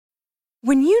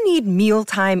When you need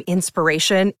mealtime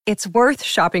inspiration, it's worth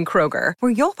shopping Kroger,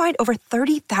 where you'll find over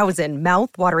 30,000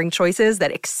 mouth-watering choices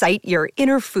that excite your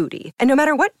inner foodie. And no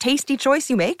matter what tasty choice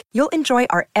you make, you'll enjoy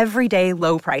our everyday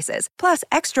low prices, plus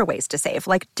extra ways to save,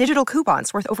 like digital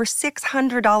coupons worth over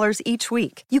 $600 each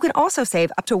week. You can also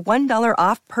save up to $1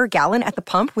 off per gallon at the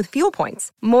pump with fuel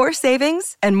points. More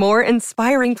savings and more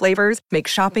inspiring flavors make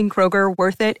shopping Kroger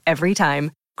worth it every time.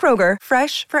 Kroger,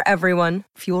 fresh for everyone.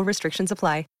 Fuel restrictions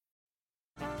apply.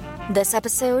 This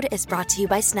episode is brought to you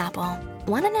by Snapple.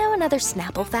 Want to know another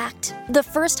Snapple fact? The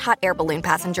first hot air balloon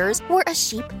passengers were a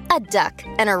sheep, a duck,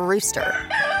 and a rooster.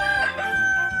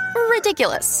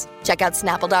 Ridiculous. Check out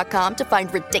Snapple.com to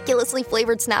find ridiculously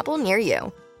flavored Snapple near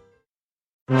you.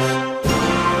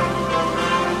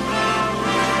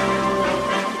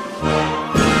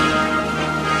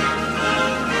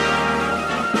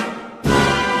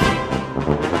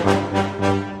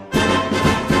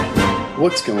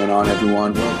 What's going on,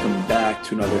 everyone? Welcome back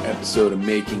to another episode of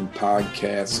Making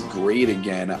Podcasts Great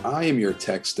Again. I am your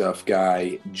tech stuff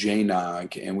guy, Jay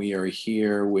Nog, and we are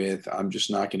here with, I'm just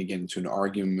not going to get into an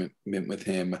argument with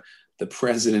him, the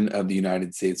President of the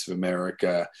United States of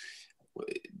America,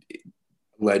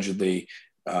 allegedly,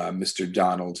 Mr.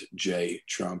 Donald J.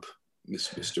 Trump.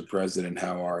 Mr. President,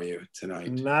 how are you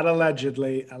tonight? Not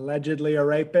allegedly. Allegedly a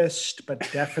rapist,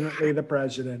 but definitely the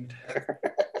president.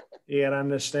 You gotta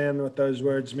understand what those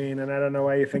words mean, and I don't know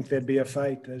why you think there'd be a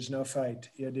fight. There's no fight.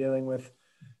 You're dealing with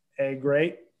a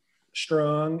great,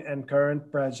 strong, and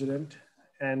current president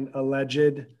and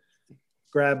alleged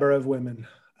grabber of women.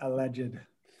 Alleged.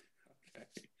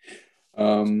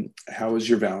 Okay. How was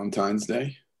your Valentine's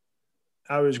Day?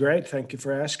 I was great. Thank you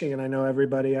for asking. And I know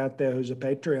everybody out there who's a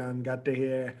Patreon got to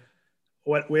hear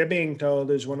what we're being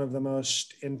told is one of the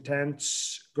most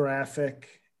intense, graphic,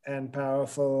 and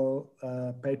powerful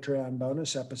Patreon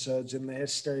bonus episodes in the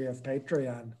history of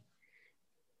Patreon.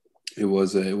 It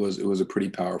was a pretty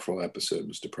powerful episode,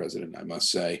 Mr. President, I must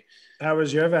say. How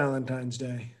was your Valentine's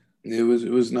Day? It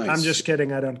was nice. I'm just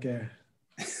kidding. I don't care.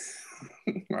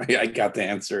 I got to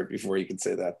answer it before you could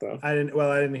say that, though. I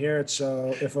didn't hear it.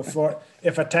 So if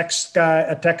a tech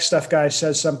stuff guy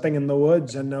says something in the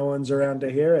woods and no one's around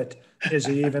to hear it, is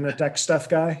he even a tech stuff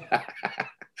guy? I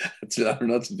don't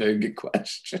know. That's a very good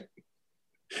question.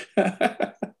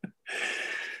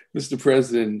 Mr.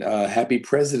 President, happy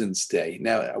President's Day.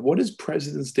 Now, what does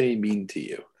President's Day mean to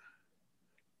you?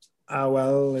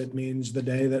 Well, it means the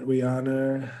day that we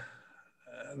honor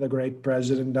the great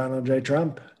President Donald J.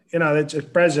 Trump. You know, it's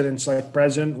presidents like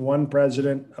president, one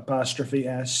president, apostrophe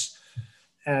S,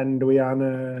 and we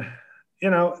honor.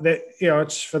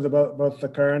 It's for both the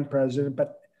current president,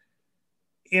 but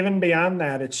even beyond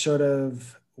that, it's sort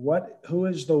of who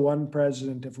is the one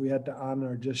president if we had to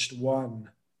honor just one?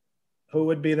 Who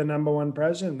would be the number one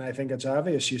president? I think it's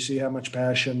obvious. You see how much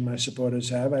passion my supporters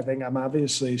have. I think I'm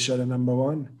obviously sort of number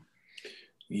one.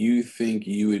 You think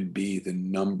you would be the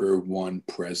number one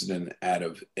president out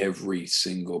of every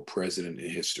single president in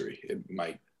history? Am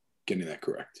I getting that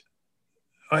correct?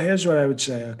 Oh, here's what I would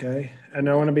say, okay? And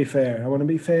I want to be fair. I want to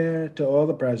be fair to all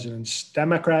the presidents,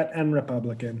 Democrat and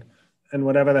Republican, and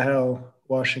whatever the hell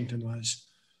Washington was.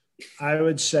 I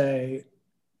would say,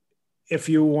 if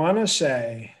you want to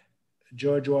say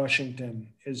George Washington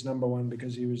is number one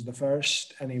because he was the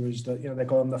first and he was they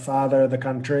call him the father of the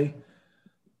country.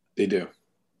 They do.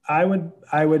 I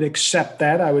would accept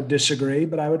that. I would disagree,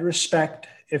 but I would respect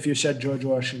if you said George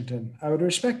Washington. I would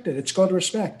respect it. It's called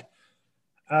respect.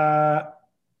 I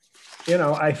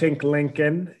think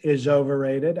Lincoln is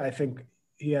overrated. I think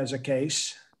he has a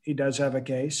case. He does have a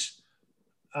case.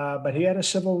 But he had a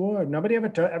civil war.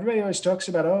 Everybody always talks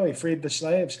about, he freed the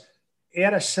slaves. He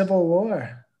had a civil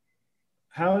war.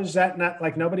 How is that not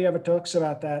like nobody ever talks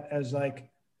about that as like,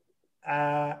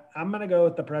 I'm going to go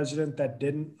with the president that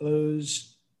didn't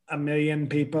lose 1 million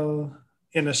people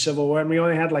in a civil war. And we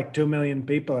only had like 2 million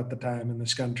people at the time in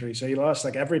this country. So he lost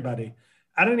like everybody.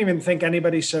 I don't even think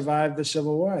anybody survived the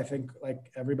Civil War. I think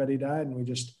like everybody died and we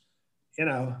just,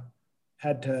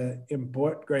 had to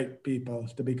import great people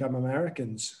to become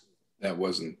Americans. That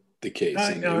wasn't the case.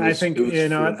 I think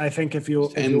if you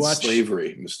watch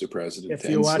slavery, Mr. President, if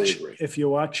you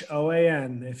watch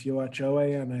OAN,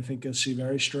 I think you'll see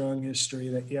very strong history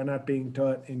that you're not being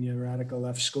taught in your radical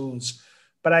left schools.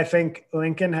 But I think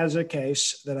Lincoln has a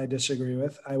case that I disagree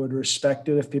with. I would respect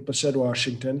it if people said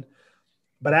Washington.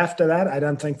 But after that, I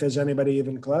don't think there's anybody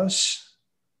even close.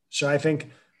 So I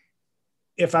think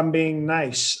if I'm being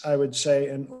nice, I would say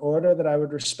an order that I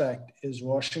would respect is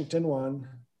Washington 1,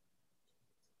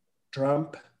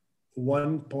 Trump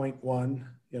 1.1,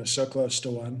 so close to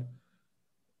 1,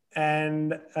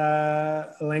 and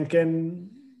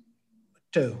Lincoln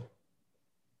 2.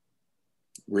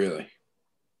 Really?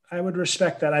 I would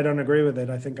respect that. I don't agree with it.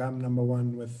 I think I'm number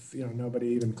one with, nobody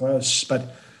even close.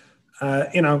 But,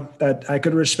 that I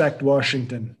could respect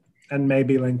Washington and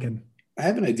maybe Lincoln. I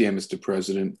have an idea, Mr.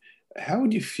 President. How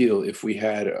would you feel if we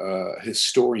had a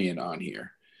historian on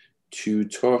here to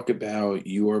talk about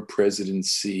your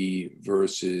presidency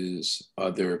versus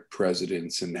other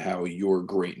presidents and how your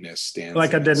greatness stands?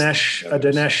 Like a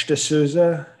Dinesh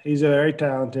D'Souza. He's a very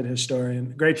talented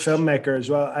historian, great filmmaker as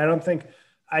well.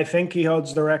 I think he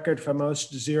holds the record for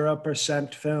most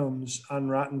 0% films on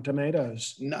Rotten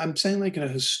Tomatoes. No, I'm saying like a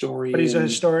historian. But he's a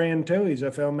historian too. He's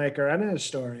a filmmaker and a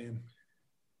historian.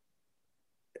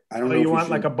 I don't know. You want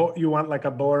like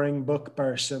a boring book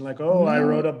person, like, no. I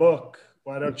wrote a book.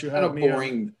 Why don't you have me? Not a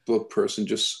boring book person,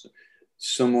 just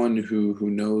someone who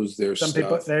knows their stuff. Some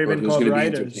people, they're even called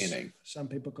writers. Entertaining. Some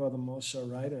people call them also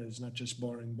writers, not just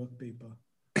boring book people.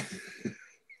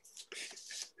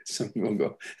 Some people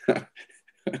go.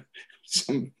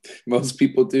 Most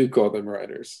people do call them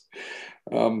writers.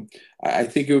 I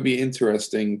think it would be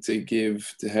interesting to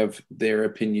have their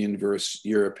opinion versus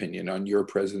your opinion on your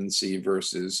presidency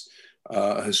versus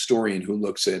a historian who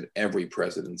looks at every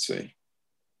presidency.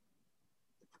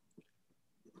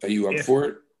 Are you up for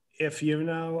it? If you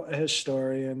know a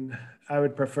historian, I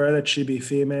would prefer that she be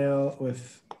female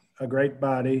with a great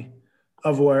body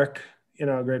of work,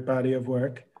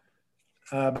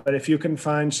 But if you can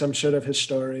find some sort of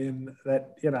historian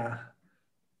that,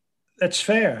 that's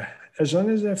fair, as long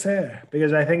as they're fair.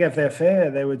 Because I think if they're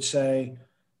fair, they would say,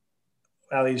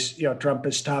 well, Trump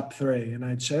is top 3. And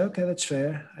I'd say, okay, that's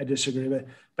fair. I disagree with it.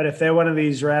 But if they're one of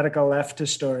these radical left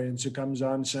historians who comes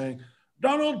on saying,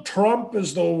 Donald Trump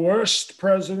is the worst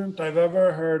president I've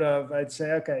ever heard of, I'd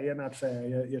say, okay, you're not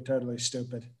fair. You're totally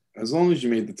stupid. As long as you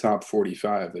made the top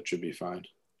 45, that should be fine.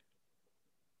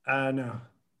 No.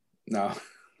 No.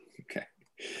 Okay.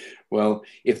 Well,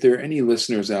 if there are any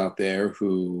listeners out there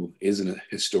who isn't a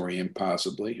historian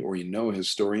possibly, or a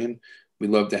historian, we'd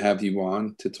love to have you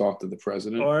on to talk to the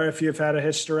president. Or if you've had a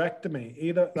hysterectomy,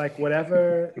 either, like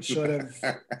whatever sort of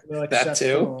that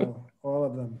too. All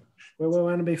of them. We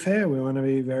want to be fair. We want to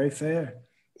be very fair.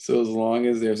 So as long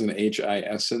as there's an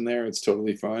HIS in there, it's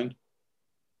totally fine?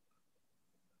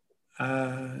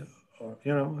 I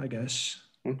guess.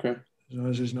 Okay. As long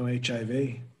as there's no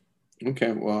HIV.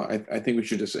 Okay, well, I think we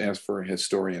should just ask for a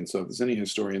historian. So if there's any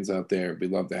historians out there,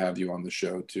 we'd love to have you on the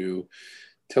show to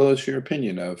tell us your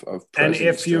opinion of presidents. And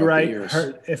if you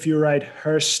write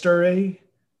herstory,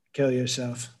 kill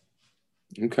yourself.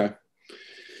 Okay.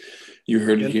 You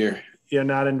heard it here. You're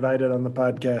not invited on the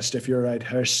podcast if you write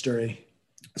herstory.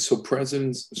 So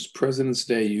President's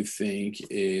Day, you think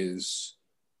is?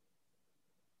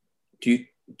 Do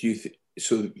you think?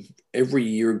 So every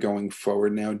year going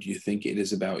forward now, do you think it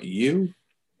is about you?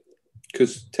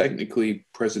 Because technically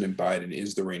President Biden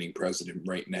is the reigning president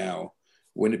right now.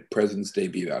 Wouldn't President's Day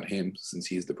be about him since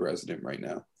he's the president right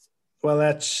now? Well,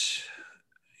 that's,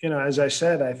 as I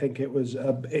said, I think it was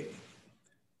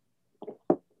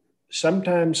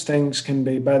sometimes things can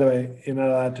be, by the way, you're not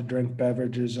allowed to drink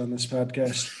beverages on this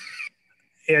podcast.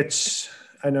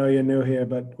 I know you're new here,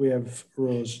 but we have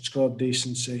rules. It's called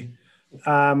decency.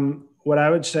 What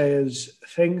I would say is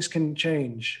things can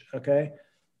change, okay?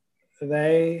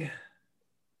 They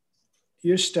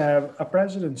used to have a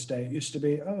President's Day. It used to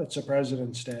be, it's a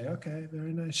President's Day. Okay,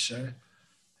 very nice, sir.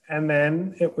 And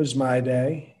then it was my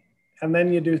day. And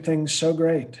then you do things so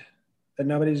great that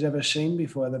nobody's ever seen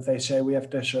before that they say we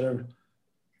have to sort of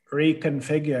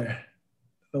reconfigure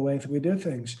the way we do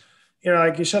things.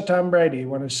 Like you saw Tom Brady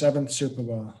won his 7th Super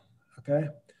Bowl, okay?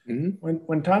 Mm-hmm.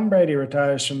 When Tom Brady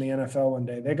retires from the NFL one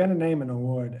day, they're going to name an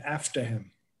award after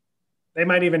him. They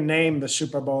might even name the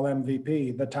Super Bowl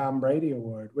MVP the Tom Brady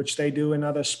Award, which they do in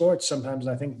other sports sometimes.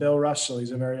 I think Bill Russell, he's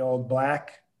a very old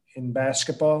black in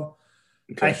basketball.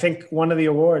 Okay. I think one of the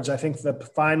awards, the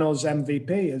finals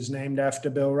MVP is named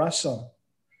after Bill Russell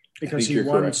because he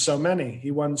won correct. So many. He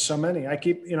won so many. I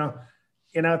keep,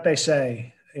 what they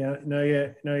say,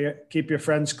 you keep your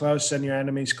friends close and your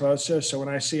enemies closer. So when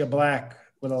I see a black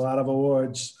with a lot of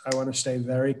awards, I want to stay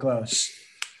very close.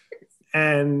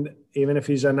 And even if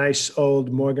he's a nice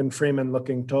old Morgan Freeman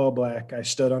looking tall black, I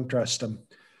still don't trust him.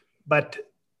 But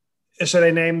so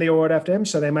they named the award after him.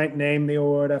 So they might name the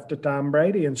award after Tom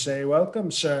Brady and say, welcome,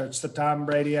 sir. It's the Tom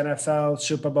Brady NFL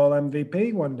Super Bowl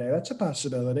MVP one day. That's a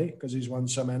possibility because he's won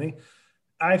so many.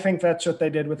 I think that's what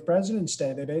they did with President's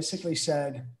Day. They basically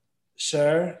said,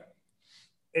 sir,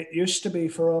 it used to be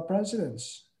for all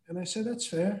presidents. And I said, that's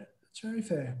fair. It's very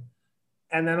fair.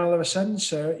 And then all of a sudden,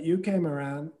 sir, you came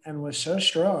around and was so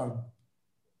strong.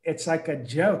 It's like a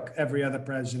joke, every other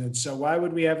president. So why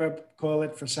would we ever call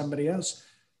it for somebody else?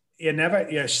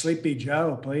 You're Sleepy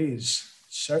Joe, please.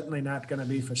 Certainly not going to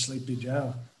be for Sleepy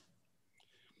Joe.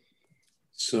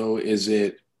 So is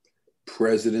it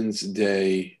President's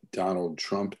Day, Donald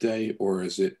Trump Day, or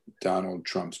is it Donald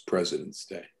Trump's President's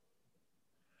Day?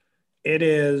 It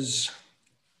is.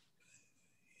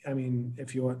 I mean,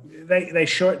 if you want, they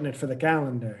shorten it for the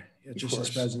calendar. It just says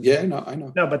President's Day. No, I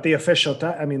know. No, but the official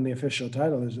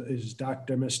title is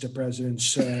Dr. Mr. President,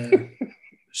 Sir,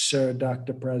 Sir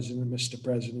Dr. President, Mr.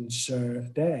 President, Sir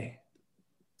Day.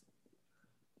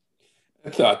 I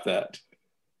thought that.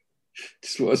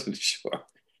 Just wasn't sure.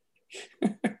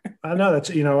 I know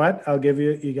that's, you know what? I'll give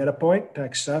you get a point,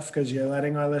 Tech Stuff, because you're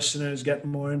letting our listeners get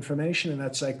more information, and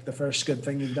that's like the first good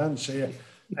thing you've done. So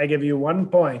I give you 1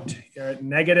 point. You're at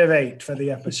 -8 for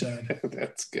the episode.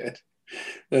 That's good.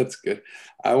 That's good.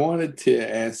 I wanted to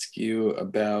ask you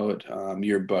about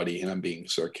your buddy, and I'm being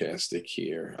sarcastic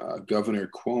here. Governor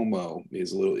Cuomo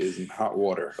is in hot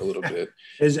water a little bit.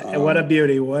 What a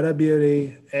beauty! What a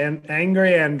beauty! And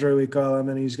Angry Andrew, we call him,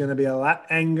 and he's going to be a lot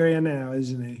angrier now,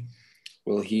 isn't he?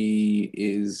 Well, he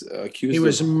is accused. He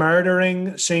was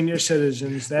murdering senior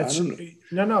citizens. That's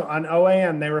no. On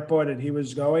OAN, they reported he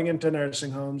was going into nursing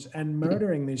homes and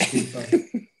murdering these people.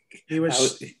 He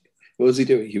was. What was he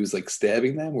doing? He was like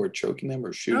stabbing them or choking them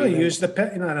or shooting them? No, he used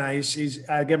he's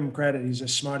I give him credit. He's a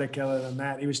smarter killer than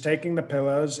that. He was taking the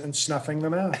pillows and snuffing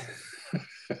them out.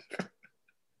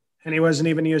 And he wasn't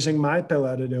even using my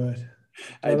pillow to do it.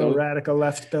 Radical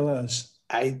left pillows.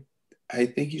 I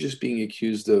think he's just being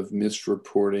accused of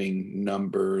misreporting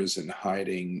numbers and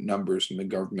hiding numbers from the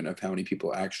government of how many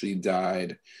people actually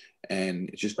died. And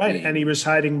just and he was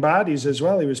hiding bodies as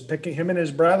well. He was picking him and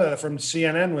his brother from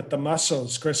CNN with the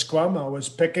muscles. Chris Cuomo was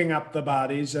picking up the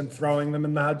bodies and throwing them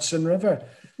in the Hudson River.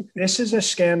 This is a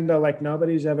scandal like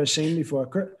nobody's ever seen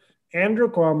before.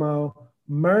 Andrew Cuomo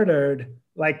murdered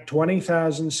like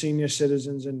 20,000 senior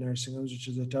citizens in nursing homes, which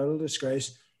is a total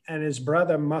disgrace. And his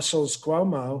brother, Muscles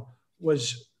Cuomo,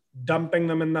 was dumping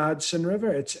them in the Hudson River.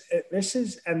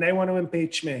 And they want to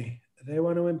impeach me.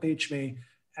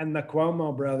 And the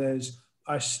Cuomo brothers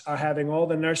are having all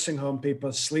the nursing home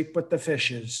people sleep with the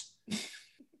fishes.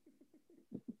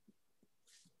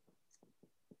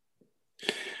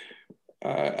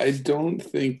 I don't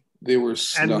think they were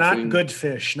snuffing. And not good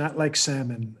fish, not like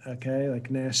salmon, okay? Like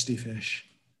nasty fish.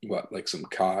 What, like some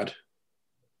cod?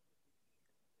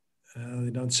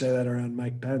 They don't say that around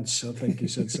Mike Pence. He'll think he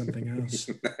said something else.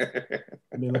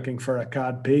 I'll be looking for a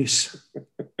cod piece.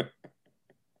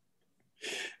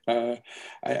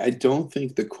 I don't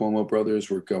think the Cuomo brothers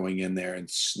were going in there and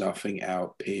snuffing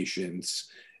out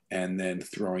patients and then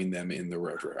throwing them in the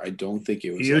river. I don't think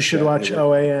it was. You should watch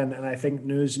OAN, and I think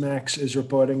Newsmax is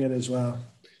reporting it as well.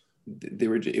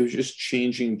 It was just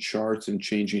changing charts and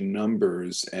changing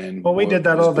numbers. And we did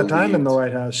that all the time in the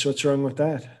White House. What's wrong with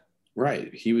that?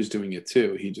 Right. He was doing it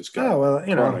too. He just got caught,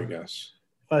 I guess.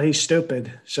 Well, he's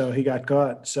stupid, so he got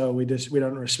caught. So we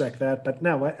don't respect that. But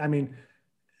no, I mean,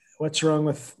 what's wrong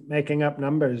with making up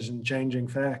numbers and changing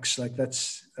facts? Like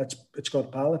it's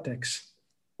called politics.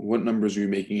 What numbers were you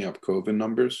making up? COVID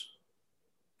numbers?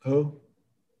 Who?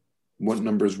 What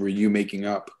numbers were you making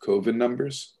up? COVID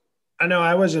numbers? I know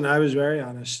I wasn't. I was very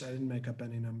honest. I didn't make up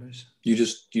any numbers. You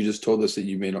just told us that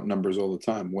you made up numbers all the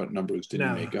time. What numbers did you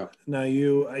make up? No,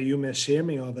 you mishear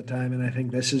me all the time, and I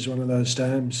think this is one of those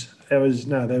times. There was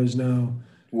no.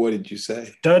 What did you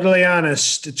say? Totally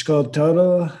honest. It's called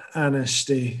total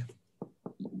honesty.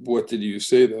 What did you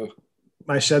say though?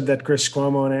 I said that Chris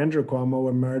Cuomo and Andrew Cuomo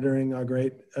were murdering our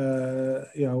great,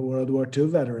 World War II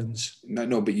veterans.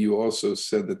 No, but you also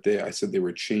said that I said they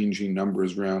were changing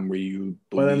numbers around where you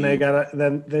believe. Well,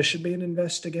 then there should be an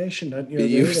investigation. Don't you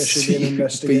agree? There should be an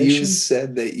investigation. But you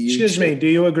said that you. Excuse me. Do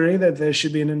you agree that there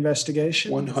should be an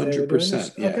investigation?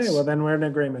 100%. Yes. Okay. Well, then we're in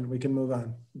agreement. We can move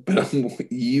on. But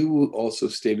you also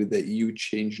stated that you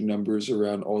change numbers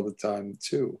around all the time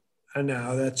too.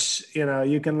 No, that's,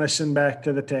 you can listen back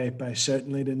to the tape. I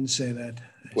certainly didn't say that.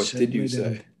 What did you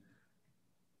say?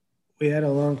 We had a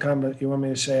long conversation. You want me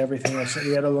to say everything I said?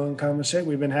 We had a long conversation.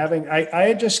 We've been having,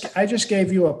 I just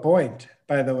gave you a point,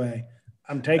 by the way.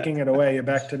 I'm taking it away. You're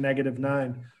back to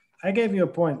 -9. I gave you a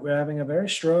point. We're having a very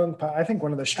strong, I think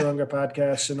one of the stronger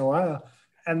podcasts in a while.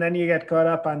 And then you get caught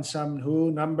up on some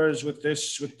numbers with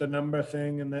the number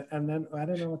thing. And then I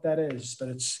don't know what that is, but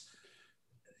it's,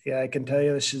 yeah, I can tell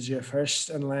you this is your first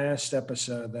and last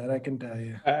episode. That I can tell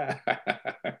you.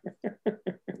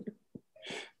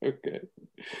 Okay.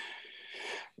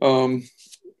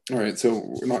 All right,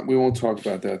 so we won't talk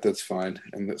about that. That's fine.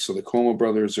 And so the Cuomo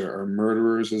brothers are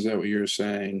murderers. Is that what you're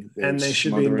saying? And they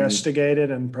should be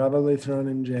investigated and probably thrown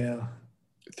in jail.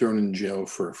 Thrown in jail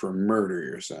for murder,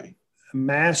 you're saying?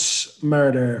 Mass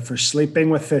murder for sleeping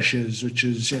with fishes, which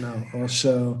is,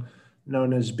 also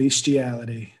known as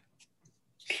bestiality.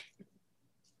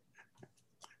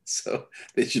 So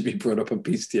they should be brought up on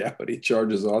bestiality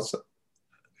charges also.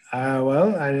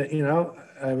 Well,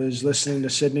 I was listening to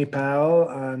Sidney Powell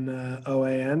on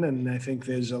OAN, and I think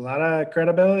there's a lot of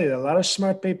credibility. A lot of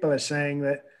smart people are saying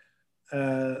that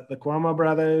the Cuomo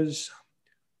brothers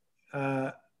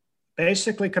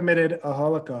basically committed a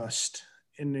Holocaust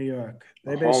in New York.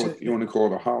 You want to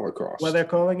call it a Holocaust? Well, they're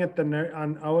calling it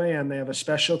on OAN. They have a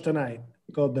special tonight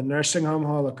called the Nursing Home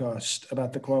Holocaust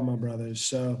about the Cuomo brothers.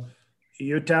 So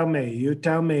you tell me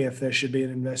if there should be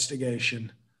an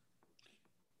investigation.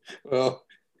 Well,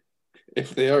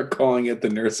 if they are calling it the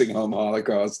Nursing Home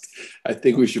Holocaust, I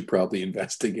think we should probably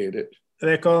investigate it.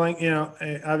 They're calling,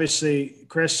 obviously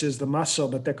Chris is the muscle,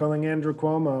 but they're calling Andrew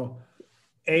Cuomo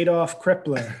Adolf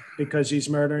Crippler because he's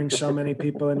murdering so many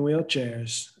people in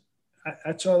wheelchairs.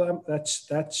 That's all.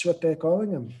 That's what they're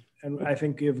calling him, and I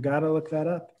think you've got to look that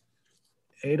up.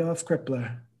 Adolf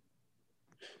Crippler.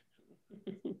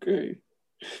 Okay,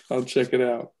 I'll check it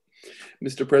out,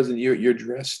 Mr. President. You're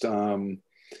dressed in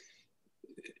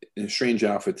a strange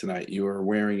outfit tonight. You are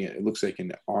wearing it looks like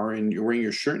an orange. You're wearing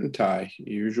your shirt and tie,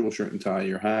 your usual shirt and tie,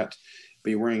 your hat,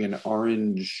 but you're wearing an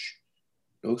orange.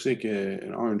 It looks like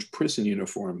an orange prison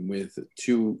uniform with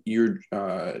two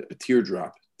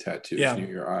teardrop tattoos near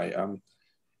your eye.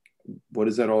 What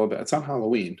is that all about? It's on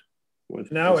Halloween.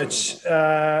 It's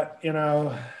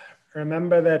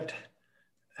remember that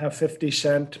how 50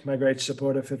 Cent, my great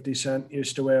supporter 50 Cent,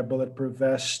 used to wear a bulletproof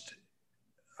vest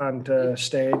onto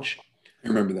stage. I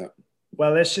remember that.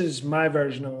 Well, this is my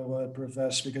version of a bulletproof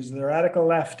vest because the radical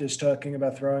left is talking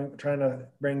about trying to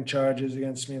bring charges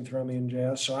against me and throw me in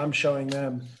jail. So I'm showing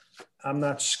them I'm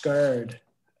not scared,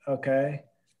 okay?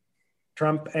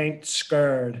 Trump ain't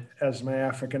scared, as my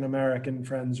African-American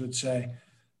friends would say.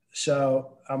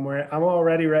 So I'm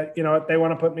already ready. You know what? They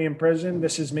want to put me in prison.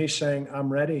 This is me saying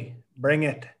I'm ready. Bring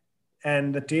it.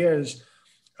 And the tears,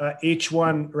 each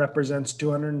one represents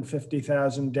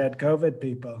 250,000 dead COVID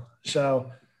people.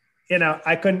 So,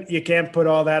 you can't put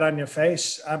all that on your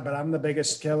face, but I'm the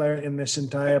biggest killer in this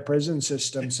entire prison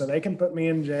system. So they can put me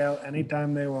in jail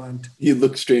anytime they want. You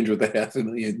look strange with a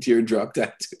 500,000 teardrop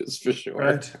tattoos for sure.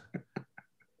 Right.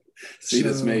 So you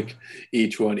just make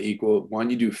each one equal. Why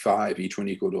don't you do 5, each one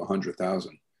equal to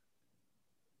 100,000?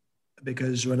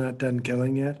 Because we're not done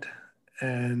killing yet.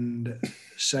 And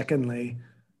secondly,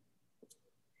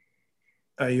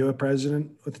 are you a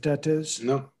president with tattoos?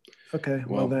 No. Okay.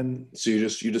 Well then. So you're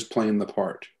just playing the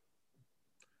part.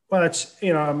 Well, it's,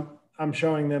 I'm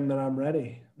showing them that I'm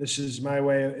ready. This is my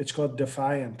way. It's called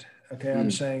defiant. Okay. I'm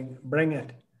saying, bring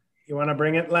it. You want to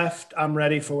bring it left? I'm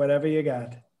ready for whatever you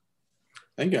got.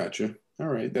 I got you. All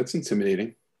right. That's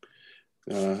intimidating.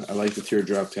 I like the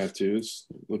teardrop tattoos.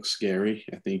 Looks scary.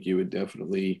 I think you would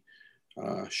definitely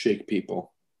shake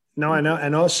people. No, I know.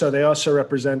 And also, they also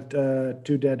represent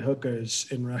 2 dead hookers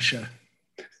in Russia.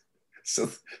 So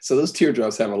those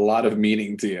teardrops have a lot of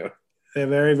meaning to you. They're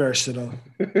very versatile.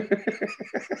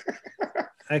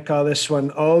 I call this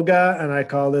one Olga, and I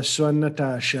call this one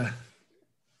Natasha.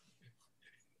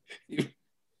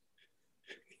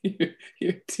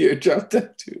 Your teardrop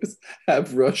tattoos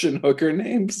have Russian hooker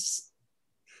names?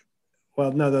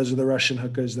 Well, no, those are the Russian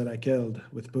hookers that I killed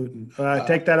with Putin.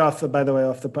 Take that off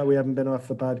we haven't been off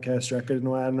the podcast record in a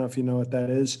while. I don't know if you know what that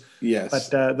is. Yes.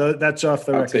 But that's off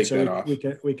the record. Take that off.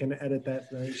 We can edit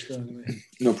that very strongly.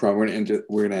 No problem.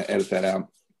 We're gonna edit that out.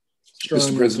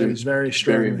 Strongly, Mr. President, very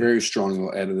strongly. Very, very strongly.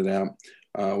 We'll edit it out.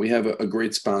 We have a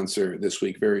great sponsor this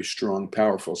week, very strong,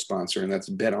 powerful sponsor, and that's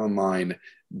BetOnline.ag.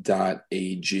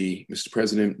 Mr.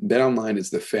 President, BetOnline is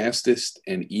the fastest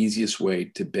and easiest way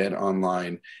to bet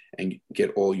online and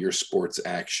get all your sports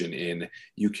action in.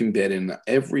 You can bet in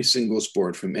every single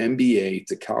sport from NBA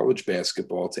to college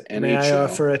basketball to NHL. May I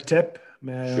offer a tip?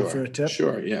 Offer a tip?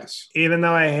 Sure, yes. Even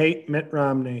though I hate Mitt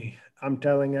Romney, I'm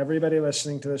telling everybody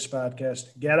listening to this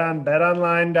podcast, get on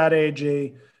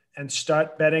betonline.ag and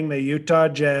start betting the Utah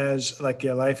Jazz like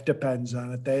your life depends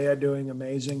on it. They are doing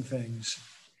amazing things.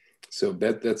 So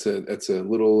that's a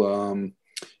little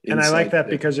and I like that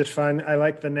because it's fun. I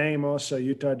like the name also,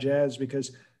 Utah Jazz,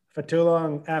 because for too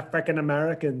long African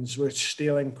Americans were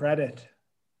stealing credit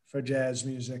for jazz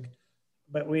music.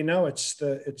 But we know it's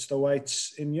the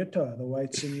whites in Utah. The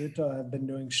whites in Utah have been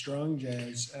doing strong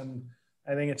jazz, and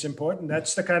I think it's important.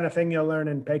 That's the kind of thing you'll learn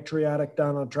in patriotic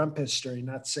Donald Trump history,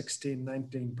 not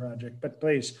 1619 Project. But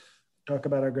please talk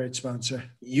about our great sponsor.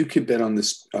 You could bet on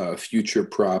this future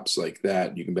props like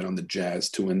that. You can bet on the Jazz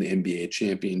to win the NBA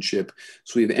championship.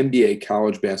 So we have NBA,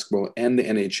 college basketball, and the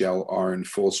NHL are in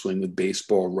full swing with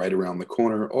baseball right around the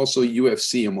corner. Also,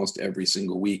 UFC almost every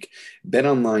single week.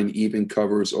 BetOnline even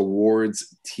covers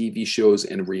awards, TV shows,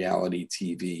 and reality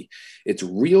TV. It's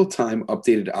real-time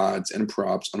updated odds and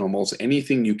props on almost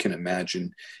anything you can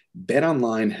imagine.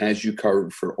 BetOnline has you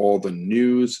covered for all the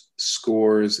news,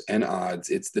 scores, and odds.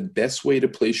 It's the best way to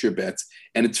place your bets,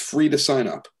 and it's free to sign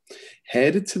up.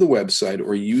 Head to the website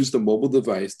or use the mobile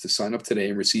device to sign up today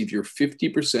and receive your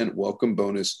 50% welcome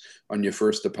bonus on your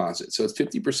first deposit. So it's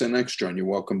 50% extra on your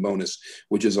welcome bonus,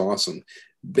 which is awesome.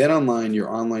 BetOnline,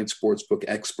 your online sportsbook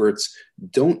experts.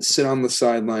 Don't sit on the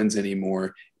sidelines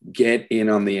anymore. Get in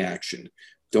on the action.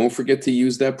 Don't forget to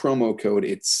use that promo code.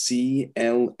 It's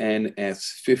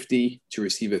CLNS50 to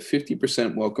receive a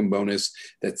 50% welcome bonus.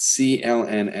 That's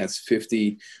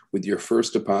CLNS50 with your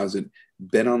first deposit.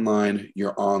 BetOnline,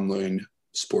 your online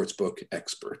sportsbook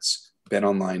experts.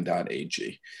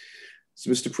 BetOnline.ag.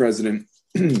 So, Mr. President,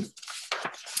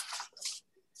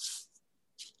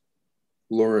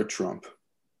 Laura Trump,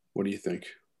 what do you think?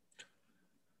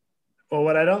 Well,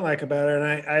 what I don't like about her, and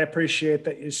I appreciate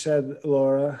that you said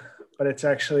Laura, but it's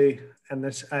actually, and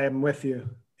this, I am with you,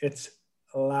 it's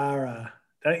Lara.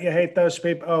 Don't you hate those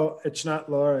people? Oh, it's not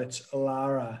Laura, it's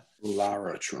Lara.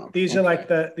 Lara Trump. These are like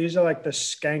the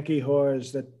skanky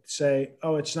whores that say,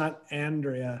 oh, it's not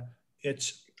Andrea,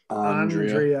 it's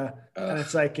Andrea. And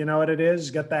it's like, you know what it is?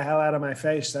 Get the hell out of my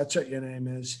face. That's what your name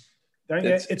is. Don't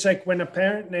you? It's like when a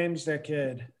parent names their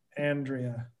kid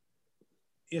Andrea,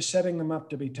 you're setting them up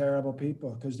to be terrible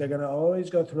people because they're going to always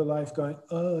go through life going,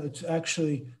 oh, it's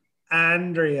actually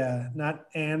Andrea, not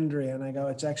Andrea. And I go,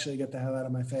 it's actually get the hell out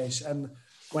of my face. And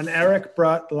when Eric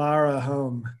brought Lara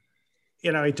home,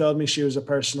 you know, he told me she was a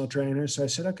personal trainer. So I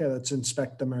said, okay, let's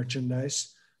inspect the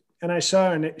merchandise. And I saw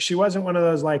her, and she wasn't one of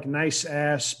those like nice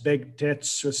ass, big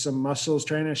tits with some muscles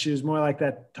trainer. She was more like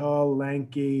that tall,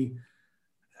 lanky,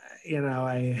 you know,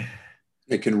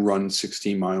 It can run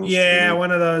 16 miles. Yeah,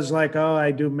 one of those like, oh,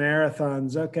 I do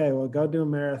marathons. Okay, well, go do a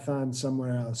marathon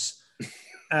somewhere else.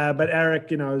 But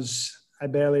Eric, you know, I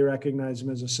barely recognize him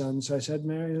as a son. So I said,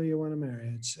 marry who you want to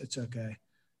marry. It's okay.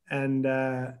 And,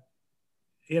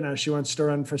 you know, she wants to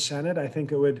run for Senate. I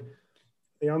think it would,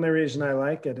 the only reason I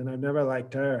like it, and I've never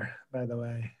liked her, by the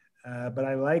way, but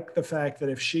I like the fact that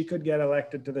if she could get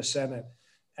elected to the Senate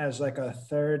as like a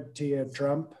third tier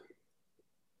Trump,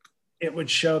 it would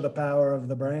show the power of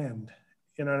the brand.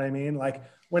 You know what I mean? Like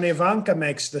when Ivanka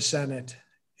makes the Senate,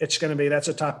 it's going to be, that's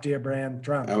a top tier brand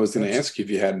Trump. I was going to ask you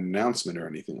if you had an announcement or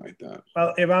anything like that.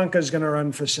 Well, Ivanka's going to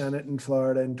run for Senate in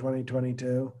Florida in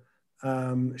 2022.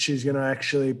 She's going to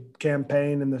actually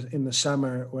campaign in the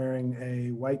summer wearing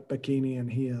a white bikini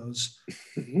and heels.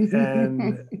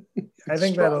 And I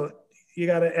think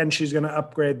and she's going to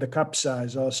upgrade the cup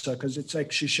size also, because it's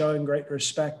like she's showing great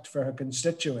respect for her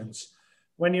constituents.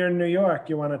 When you're in New York,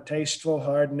 you want a tasteful,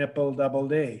 hard nipple double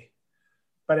D.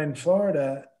 But in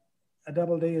Florida, a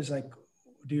double D is like,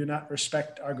 do you not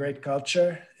respect our great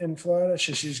culture in Florida?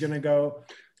 So she's going to go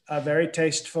a very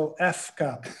tasteful F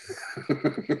cup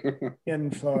in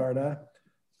Florida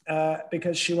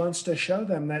because she wants to show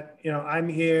them that, you know, I'm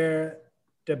here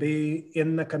to be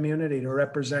in the community to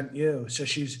represent you. So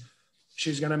she's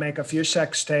going to make a few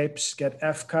sex tapes, get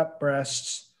F cup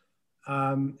breasts,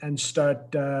 and start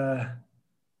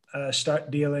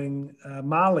dealing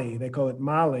Molly. They call it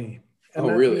Molly.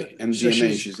 And really?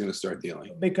 MDMA she's going to start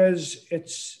dealing. Because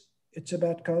it's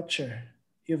about culture.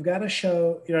 You've got to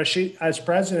show, you know, she, as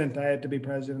president, I had to be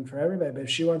president for everybody, but if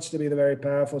she wants to be the very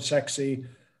powerful, sexy,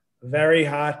 very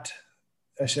hot,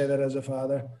 I say that as a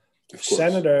father,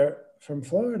 senator from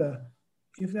Florida,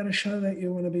 you've got to show that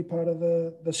you want to be part of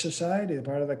the society,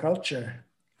 part of the culture.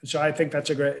 So I think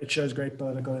it shows great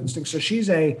political instinct. So she's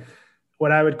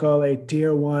what I would call a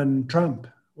tier one Trump,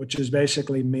 which is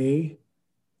basically me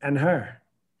and her.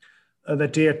 The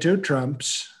tier two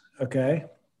Trumps, okay,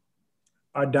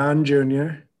 are Don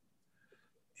Jr.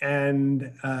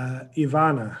 and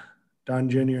Ivana, Don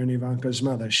Jr. and Ivanka's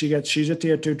mother. She's a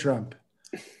tier two Trump.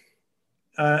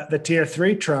 The tier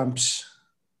three Trumps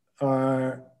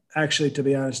are actually, to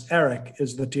be honest, Eric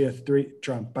is the tier three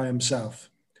Trump by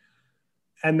himself.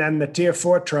 And then the tier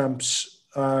four Trumps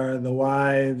are the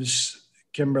wives,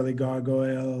 Kimberly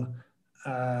Gargoyle.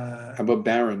 How about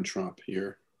Barron Trump,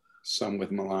 your son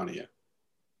with Melania?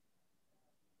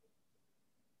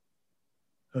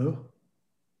 Who?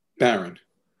 Barron.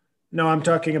 No, I'm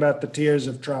talking about the tiers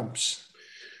of Trumps.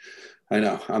 I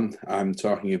know. I'm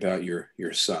talking about your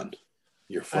son,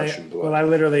 your flesh and blood.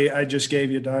 Well, I just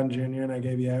gave you Don Jr. and I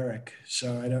gave you Eric.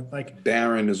 So I don't like.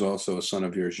 Barron is also a son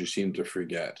of yours. You seem to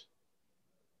forget.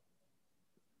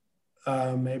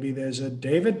 Maybe there's a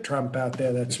David Trump out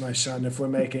there that's my son, if we're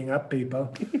making up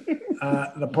people.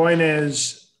 The point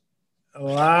is,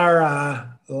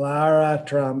 Lara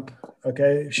Trump,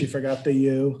 okay? She forgot the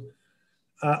U.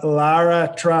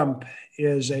 Lara Trump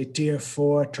is a tier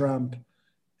 4 Trump.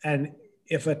 And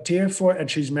if a tier 4, and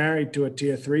she's married to a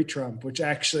tier 3 Trump, which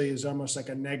actually is almost like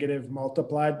a negative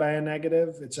multiplied by a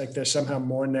negative. It's like they're somehow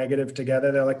more negative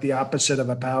together. They're like the opposite of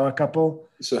a power couple.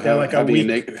 So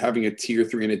having a tier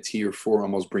 3 and a tier 4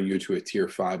 almost bring you to a tier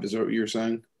 5. Is that what you're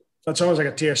saying? So it's almost like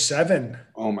a tier 7.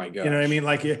 Oh my God. You know what I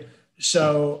mean?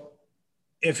 So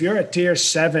if you're a tier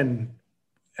 7,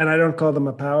 and I don't call them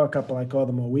a power couple, I call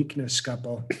them a weakness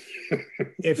couple.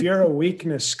 If you're a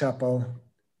weakness couple,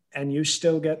 and you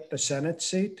still get the Senate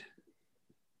seat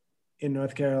in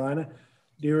North Carolina,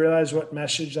 do you realize what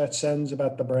message that sends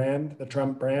about the brand, the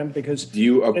Trump brand? Because do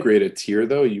you upgrade a tier,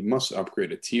 though? You must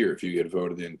upgrade a tier if you get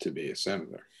voted in to be a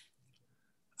senator.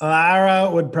 Lara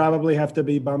would probably have to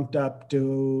be bumped up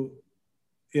to,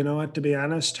 you know what, to be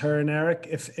honest, her and Eric,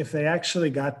 if they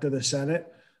actually got to the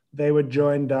Senate, they would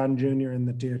join Don Jr. in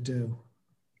the tier 2.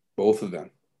 Both of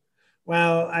them.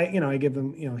 Well, I give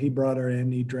him, he brought her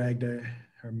in, he dragged her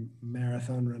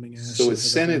marathon running ass. So a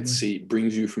Senate seat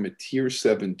brings you from a tier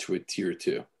 7 to a tier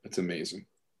 2. That's amazing.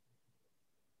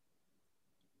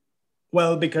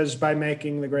 Well, because by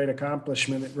making the great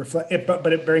accomplishment,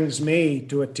 but it brings me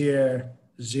to a tier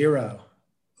 0.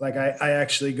 Like I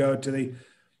actually go to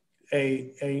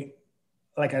a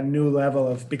new level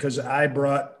of, because I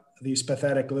brought these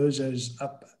pathetic losers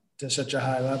up to such a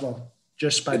high level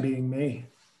just by being me.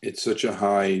 It's such a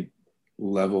high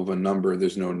level of a number,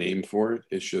 there's no name for it.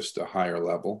 It's just a higher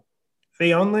level.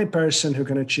 The only person who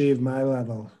can achieve my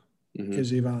level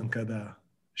is Ivanka, though.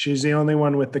 She's the only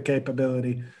one with the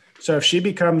capability. So if she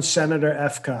becomes Senator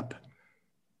F Cup,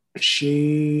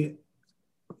 she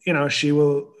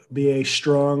will be a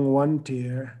strong 1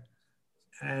 tier,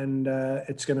 and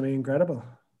it's going to be incredible.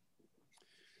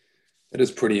 That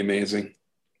is pretty amazing.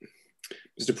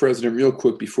 Mr. President, real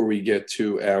quick before we get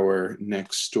to our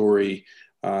next story,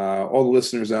 all the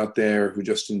listeners out there who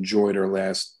just enjoyed our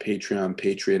last Patreon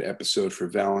Patriot episode for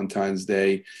Valentine's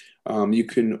Day, you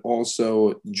can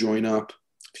also join up,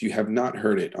 if you have not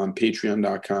heard it, on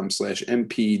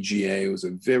patreon.com/MPGA. It was a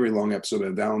very long episode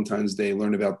of Valentine's Day.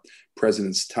 Learn about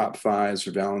President's top 5s for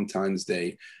Valentine's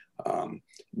Day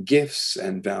gifts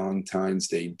and Valentine's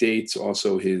Day dates.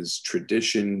 Also his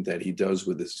tradition that he does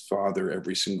with his father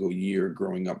every single year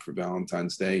growing up for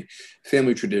Valentine's Day.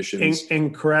 Family traditions.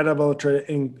 Incredible.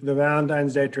 The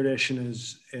Valentine's Day tradition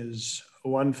is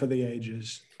one for the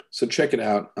ages. So check it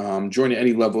out. Join at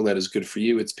any level that is good for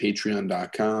you. It's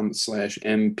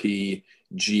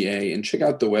patreon.com/MPGA. And check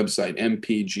out the website,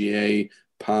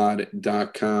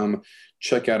 mpgapod.com.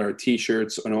 Check out our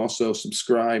t-shirts and also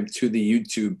subscribe to the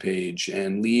YouTube page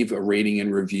and leave a rating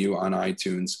and review on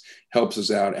iTunes. Helps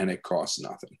us out and it costs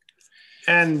nothing.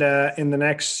 And in the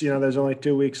next, there's only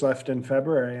 2 weeks left in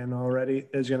February, and already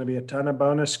there's going to be a ton of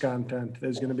bonus content.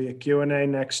 There's going to be a Q&A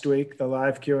next week, the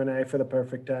live Q&A for the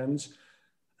Perfect Tens,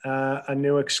 a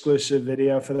new exclusive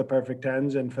video for the Perfect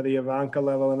Tens, and for the Ivanka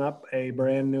Level and Up, a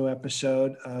brand new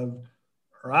episode of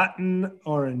Rotten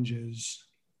Oranges.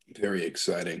 Very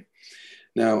exciting.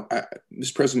 Now,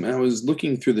 Mr. President, I was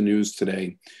looking through the news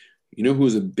today. You know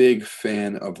who's a big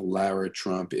fan of Lara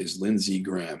Trump is Lindsey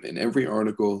Graham. In every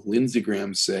article, Lindsey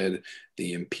Graham said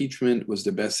the impeachment was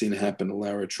the best thing to happen to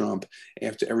Lara Trump.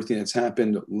 After everything that's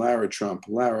happened, Lara Trump,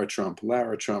 Lara Trump,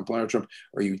 Lara Trump, Lara Trump.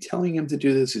 Are you telling him to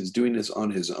do this? Is doing this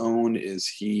on his own? Is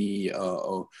he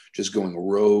just going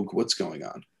rogue? What's going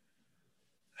on?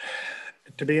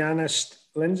 To be honest,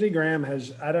 Lindsey Graham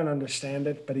I don't understand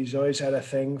it, but he's always had a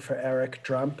thing for Eric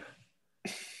Trump.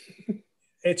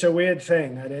 It's a weird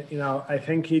thing. I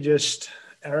think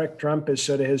Eric Trump is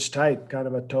sort of his type, kind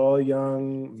of a tall,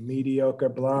 young, mediocre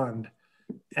blonde.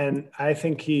 And I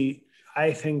think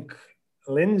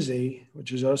Lindsey,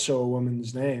 which is also a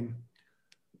woman's name,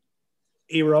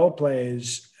 he role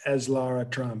plays as Lara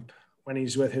Trump when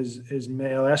he's with his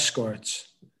male escorts.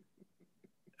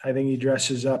 I think he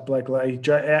dresses up like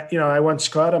I once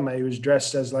caught him. He was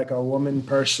dressed as like a woman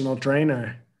personal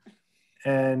trainer,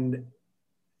 and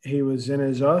he was in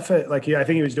his office. I think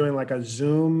he was doing like a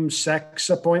Zoom sex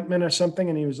appointment or something.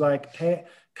 And he was like, hey,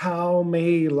 call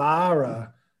me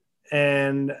Lara.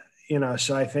 And,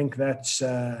 so I think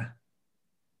that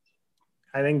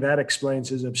explains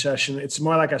his obsession. It's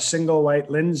more like a single white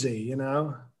Lindsay,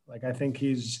 I think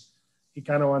he's he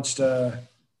kind of wants to,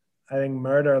 I think,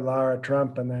 murder Lara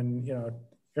Trump. And then, you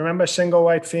remember Single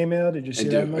White Female? Did you see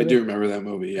that movie? I do remember that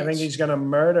movie, yes. I think he's going to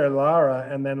murder Lara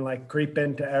and then like creep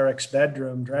into Eric's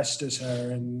bedroom dressed as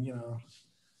her and,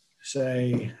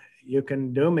 say, you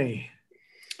can do me.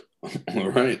 All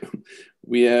right.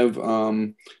 We have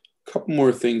a couple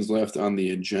more things left on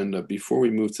the agenda. Before we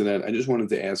move to that, I just wanted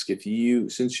to ask if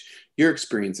since your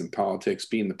experience in politics,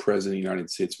 being the president of the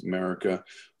United States of America,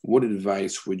 what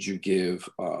advice would you give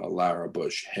Laura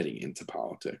Bush heading into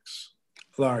politics?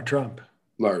 Lara Trump,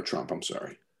 I'm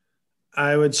sorry.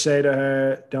 I would say to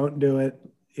her, don't do it.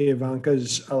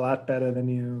 Ivanka's a lot better than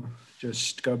you.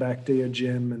 Just go back to your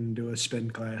gym and do a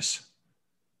spin class.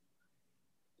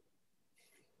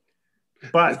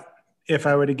 But if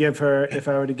I were to give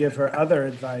her other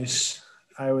advice,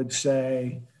 I would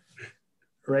say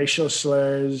racial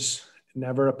slurs,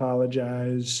 never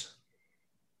apologize,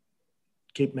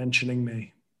 keep mentioning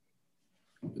me.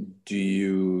 Do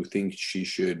you think she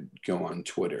should go on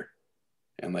Twitter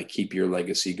and keep your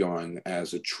legacy going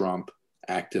as a Trump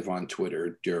active on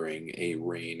Twitter during a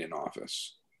reign in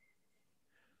office?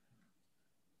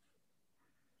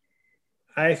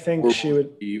 I think she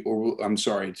would. I'm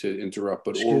sorry to interrupt,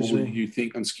 but excuse me. You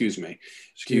think? Excuse me.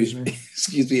 Excuse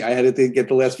me. I had to get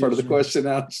the last part of the question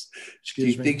out. Do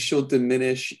you think she'll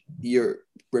diminish your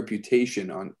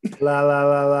reputation on? La la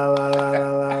la la la la la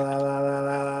la la la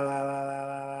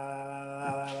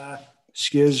la.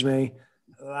 Excuse me.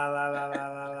 La la la la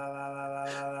la la la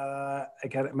la la. I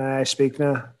got it. May I speak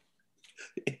now?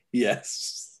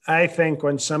 Yes. I think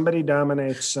when somebody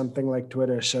dominates something like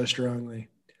Twitter so strongly,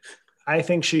 I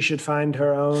think she should find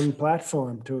her own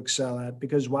platform to excel at,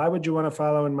 because why would you want to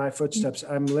follow in my footsteps?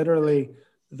 I'm literally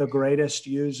the greatest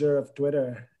user of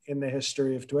Twitter in the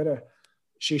history of Twitter.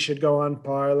 She should go on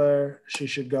Parler. She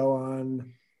should go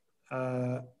on,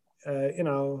 I don't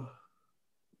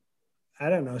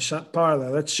know,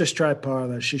 Parler. Let's just try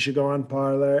Parler. She should go on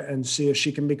Parler and see if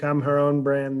she can become her own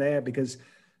brand there, because,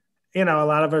 a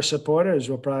lot of her supporters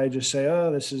will probably just say,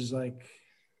 oh, this is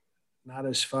not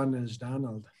as fun as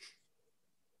Donald.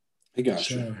 I got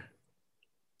you.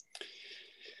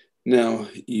 Now,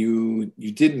 you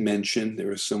did mention there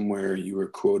was somewhere you were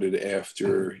quoted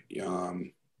after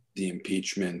the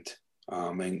impeachment,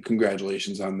 and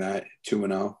congratulations on that,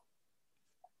 2-0.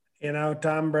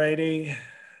 Tom Brady,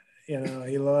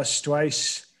 he lost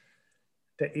twice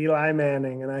to Eli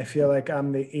Manning, and I feel like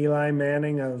I'm the Eli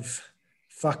Manning of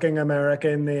fucking America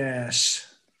in the ass.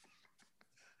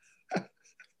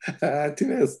 I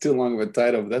think that's too long of a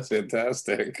title, but that's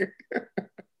fantastic.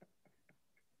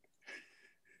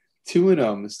 2-0,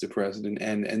 Mr. President,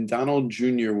 and Donald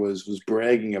Jr. was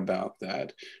bragging about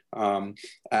that. I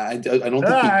don't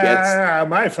think he gets.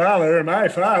 My father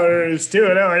is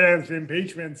 2-0 against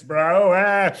impeachments, bro.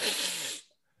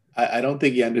 I don't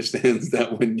think he understands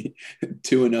that when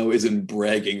 2-0 isn't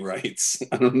bragging rights.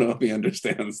 I don't know if he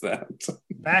understands that.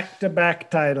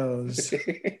 Back-to-back titles.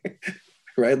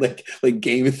 Right, like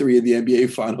Game 3 of the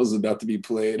NBA Finals is about to be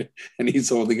played, and he's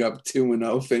holding up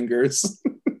 2-0 fingers.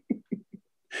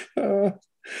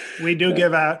 We do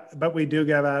give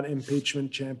out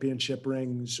impeachment championship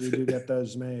rings. We do get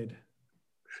those made.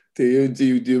 Do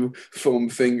you do foam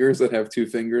fingers that have 2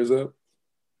 fingers up?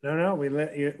 No.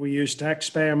 We use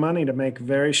taxpayer money to make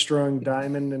very strong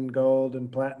diamond and gold and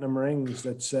platinum rings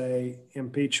that say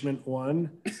impeachment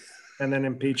 1 and then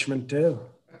impeachment 2.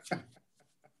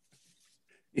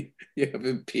 You have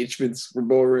impeachment Super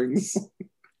Bowl rings.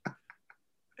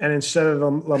 And instead of the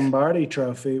Lombardi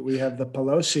trophy, we have the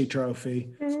Pelosi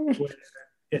trophy.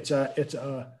 It's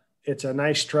a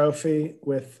nice trophy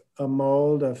with a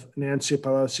mold of Nancy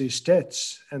Pelosi's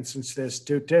tits. And since there's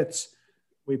 2 tits,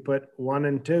 we put 1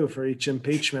 and 2 for each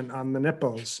impeachment on the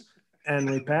nipples, and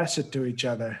we pass it to each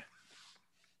other.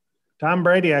 Tom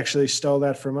Brady actually stole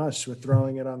that from us with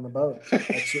throwing it on the boat.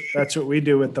 That's what we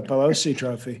do with the Pelosi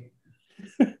trophy.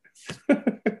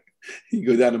 You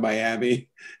go down to Miami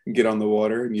and get on the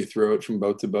water and you throw it from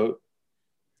boat to boat.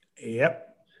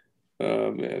 Yep.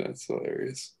 Oh man, that's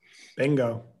hilarious.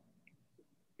 Bingo.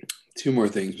 2 more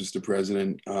things, Mr.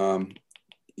 President.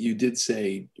 You did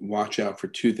say watch out for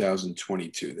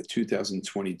 2022, the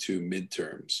 2022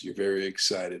 midterms. You're very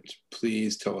excited.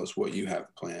 Please tell us what you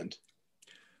have planned.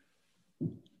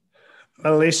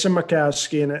 Lisa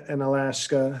Murkowski in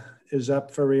Alaska is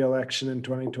up for re-election in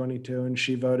 2022, and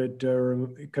she voted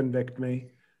to convict me.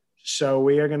 So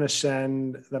we are going to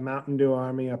send the Mountain Dew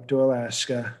Army up to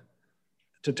Alaska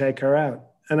to take her out.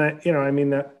 And I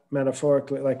mean that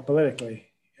metaphorically, like politically.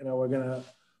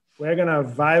 We're going to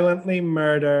violently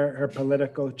murder her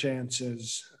political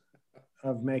chances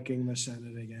of making the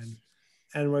Senate again.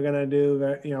 And we're going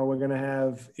to we're going to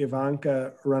have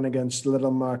Ivanka run against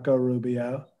little Marco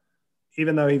Rubio.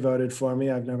 Even though he voted for me,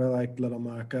 I've never liked little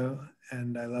Marco,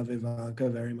 and I love Ivanka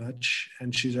very much.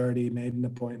 And she's already made an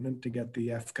appointment to get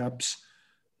the F Cups.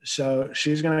 So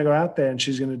she's going to go out there and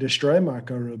she's going to destroy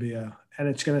Marco Rubio. And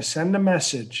it's going to send a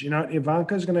message.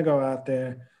 Ivanka's going to go out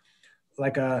there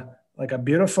like a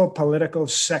beautiful political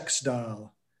sex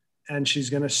doll. And she's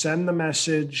going to send the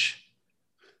message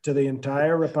to the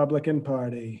entire Republican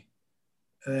Party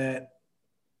that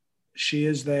she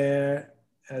is there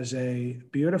as a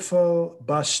beautiful,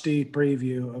 busty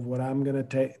preview of what I'm going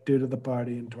to do to the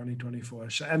party in 2024.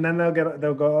 So, and then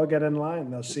they'll all get in line.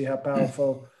 They'll see how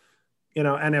powerful,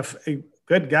 and if,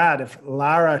 good God, if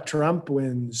Lara Trump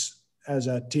wins as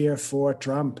a tier 4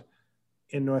 Trump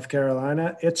in North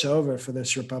Carolina, it's over for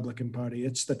this Republican Party.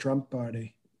 It's the Trump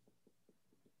party.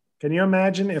 Can you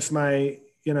imagine if my,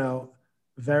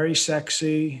 very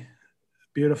sexy,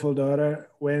 beautiful daughter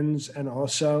wins, and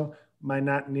also my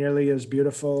not nearly as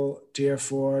beautiful tier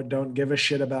 4, don't give a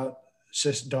shit about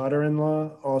cis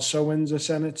daughter-in-law also wins a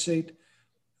Senate seat?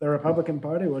 The Republican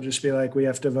Party will just be like, we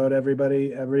have to vote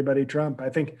everybody Trump. I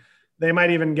think they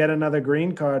might even get another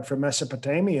green card for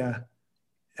Mesopotamia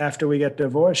after we get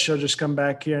divorced. She'll just come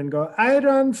back here and go, I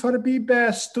run for be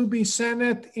best to be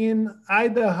Senate in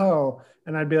Idaho.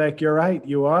 And I'd be like, you're right,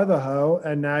 you are the hoe,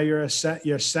 and now you're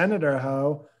Senator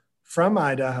Ho from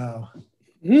Idaho.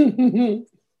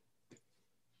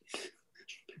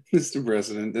 Mr.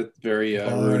 President, that's very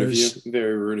rude of you.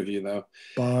 Very rude of you, though.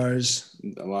 Bars.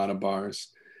 A lot of bars.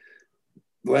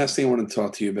 The last thing I want to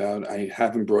talk to you about, I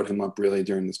haven't brought him up really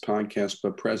during this podcast,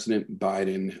 but President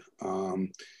Biden,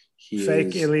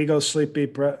 illegal sleepy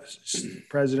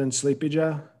President Sleepy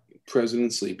Joe?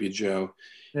 President Sleepy Joe.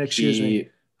 Excuse me.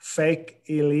 Fake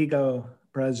illegal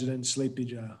President Sleepy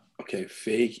Joe. Okay,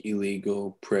 fake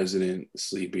illegal President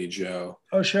Sleepy Joe.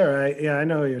 Oh, sure. I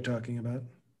know who you're talking about.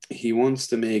 He wants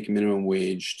to make minimum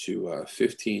wage to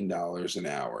 $15 an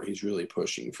hour. He's really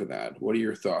pushing for that. What are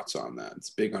your thoughts on that? It's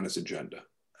big on his agenda.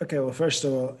 Okay, well, first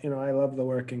of all, I love the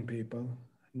working people.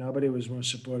 Nobody was more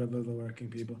supportive of the working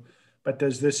people. But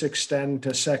does this extend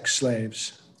to sex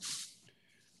slaves?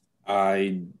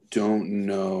 I don't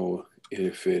know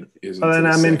if it is. Well, then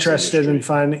I'm interested in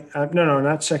finding, no,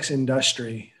 not sex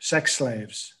industry, sex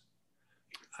slaves.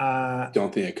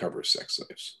 Don't think it covers sex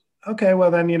slaves. Okay,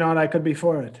 well then, you know what? I could be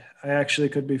for it. I actually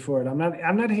could be for it.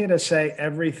 I'm not here to say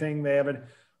everything they ever.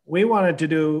 We wanted to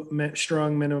do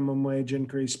strong minimum wage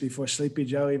increase before Sleepy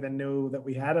Joe even knew that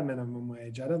we had a minimum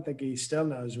wage. I don't think he still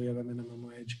knows we have a minimum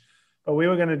wage, but we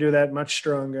were going to do that much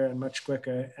stronger and much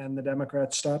quicker, and the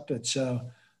Democrats stopped it. So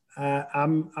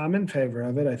I'm in favor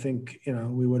of it. I think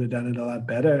we would have done it a lot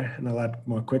better and a lot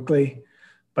more quickly,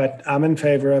 but I'm in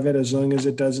favor of it as long as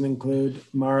it doesn't include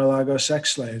Mar-a-Lago sex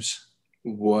slaves.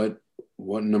 What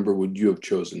number would you have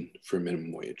chosen for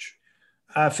minimum wage?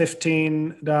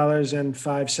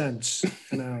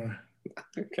 $15.05 an hour.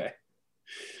 Okay.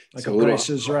 Like a Price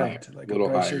is Right. Like a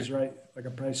Price is Right. Like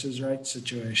a Price is Right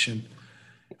situation.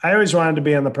 I always wanted to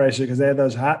be on the Price because they had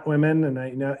those hot women,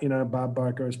 and Bob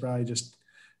Barker was probably just,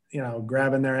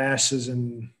 grabbing their asses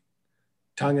and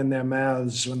tongue in their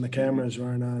mouths when the cameras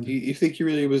weren't on. You think he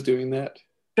really was doing that?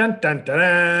 Dun dun dun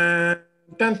dun.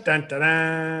 Dun, dun,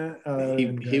 dun,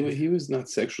 dun. He was not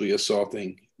sexually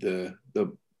assaulting the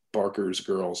Barker's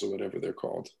girls or whatever they're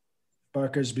called.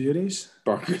 Barker's Beauties?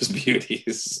 Barker's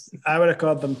Beauties. I would have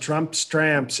called them Trump's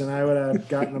Tramps, and I would have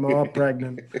gotten them all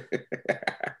pregnant.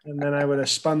 And then I would have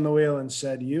spun the wheel and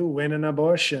said, you win an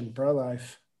abortion,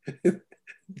 pro-life. It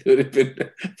would have been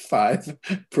 5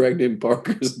 pregnant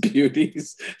Barker's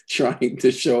Beauties trying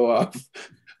to show off.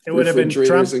 It would have been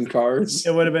Trump and cars.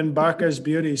 It would have been Barker's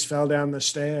Beauties fell down the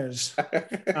stairs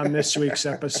on this week's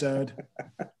episode.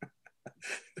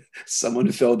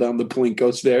 Someone fell down the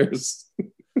Plinko stairs.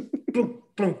 Boom,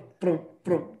 boom, boom,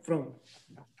 boom, boom.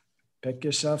 Pick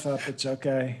yourself up. It's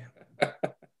okay.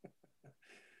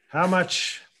 How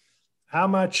much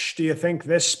do you think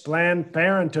this Planned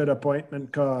Parenthood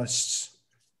appointment costs?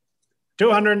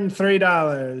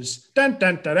 $203. Dun,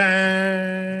 dun, dun,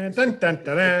 dun, dun,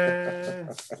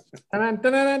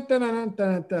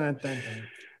 dun, dun, dun.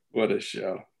 What a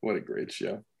show. What a great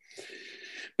show.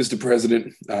 Mr.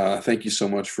 President, thank you so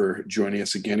much for joining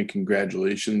us again, and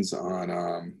congratulations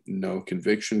on no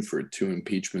conviction for 2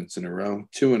 impeachments in a row.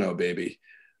 2-0, baby.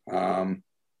 I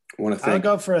want to thank. I'll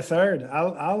go for a third.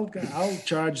 I'll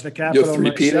charge the Capitol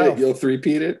myself. It? You'll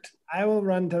three-peat it? I will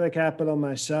run to the Capitol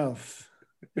myself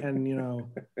and,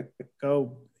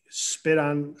 go spit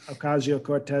on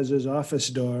Ocasio-Cortez's office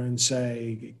door and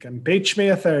say, impeach me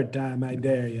a third time, I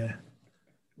dare you.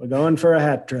 We're going for a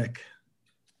hat trick.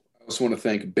 also want to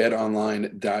thank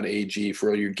betonline.ag for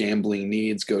all your gambling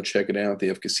needs. Go check it out. They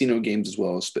have casino games as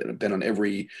well as bet on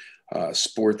every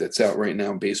sport that's out right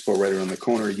now. Baseball right around the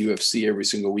corner, UFC every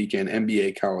single weekend,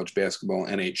 NBA, college basketball,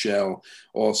 NHL.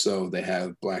 Also, they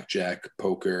have blackjack,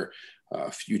 poker,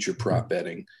 future prop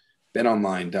betting.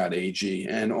 betonline.ag.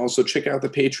 And also check out the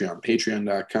Patreon,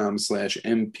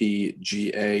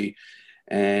 patreon.com/MPGA.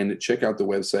 And check out the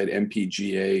website,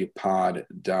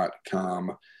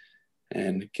 mpgapod.com.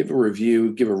 And give a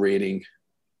review, give a rating.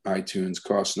 iTunes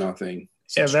costs nothing.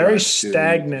 Yeah, very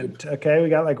stagnant. Okay, we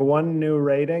got like one new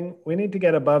rating. We need to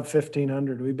get above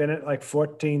 1,500. We've been at like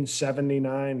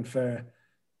 1,479 for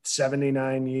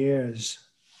 79 years.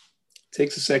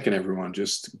 Takes a second, everyone.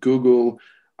 Just Google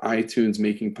iTunes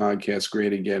Making Podcasts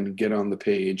Great Again, get on the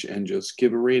page and just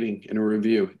give a rating and a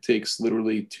review. It takes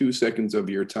literally 2 seconds of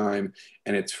your time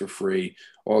and it's for free.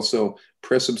 Also,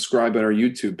 press subscribe on our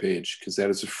YouTube page because that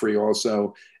is free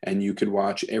also, and you could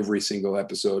watch every single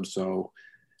episode so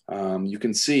you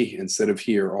can see instead of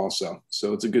hear also.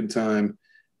 So it's a good time,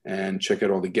 and check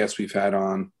out all the guests we've had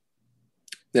on.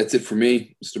 That's it for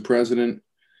me, Mr. President.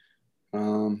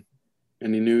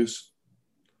 Any news?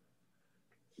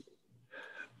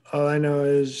 All I know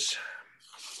is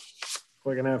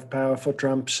we're going to have powerful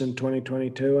Trumps in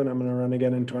 2022, and I'm going to run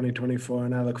again in 2024,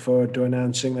 and I look forward to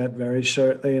announcing that very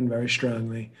shortly and very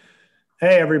strongly.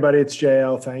 Hey, everybody, it's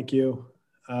JL. Thank you.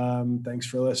 Thanks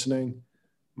for listening.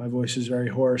 My voice is very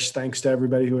hoarse. Thanks to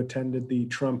everybody who attended the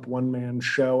Trump one-man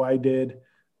show I did,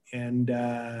 and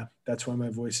that's why my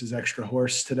voice is extra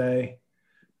hoarse today.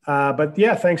 But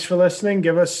yeah, thanks for listening.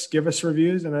 Give us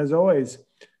reviews, and as always,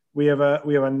 we have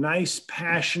a nice,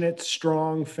 passionate,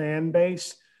 strong fan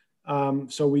base.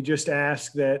 So we just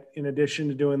ask that in addition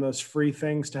to doing those free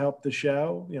things to help the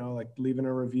show, like leaving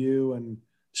a review and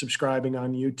subscribing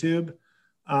on YouTube,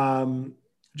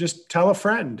 just tell a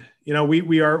friend.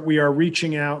 We are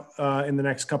reaching out in the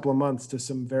next couple of months to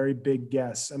some very big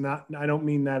guests. And I don't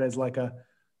mean that as like a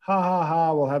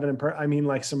we'll have it I mean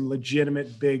like some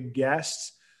legitimate big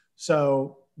guests.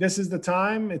 So this is the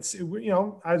time. It's,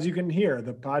 as you can hear,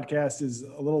 the podcast is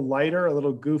a little lighter, a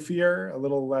little goofier, a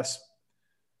little less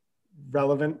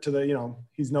relevant to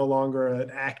he's no longer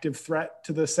an active threat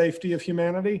to the safety of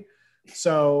humanity.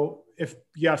 So if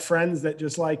you got friends that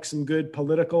just like some good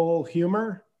political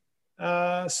humor,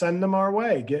 send them our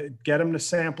way. Get them to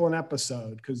sample an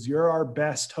episode, because you're our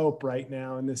best hope right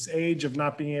now in this age of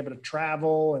not being able to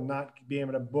travel and not being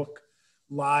able to book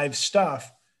live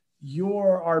stuff.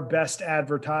 You're our best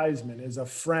advertisement, is a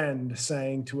friend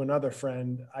saying to another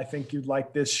friend, I think you'd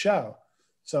like this show.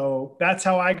 So that's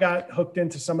how I got hooked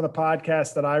into some of the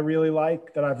podcasts that I really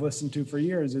like, that I've listened to for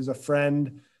years, is a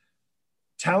friend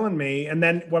telling me. And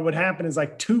then what would happen is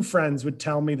like two friends would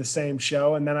tell me the same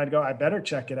show, and then I'd go, I better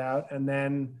check it out. And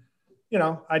then,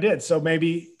 I did. So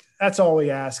maybe that's all we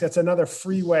ask. That's another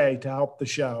free way to help the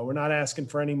show. We're not asking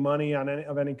for any money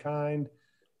of any kind,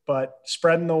 but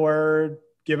spreading the word,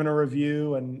 giving a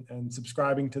review, and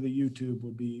subscribing to the YouTube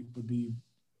would be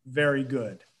very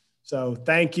good. So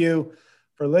thank you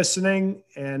for listening.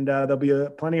 And there'll be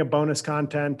plenty of bonus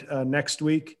content next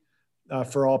week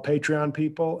for all Patreon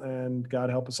people, and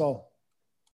God help us all.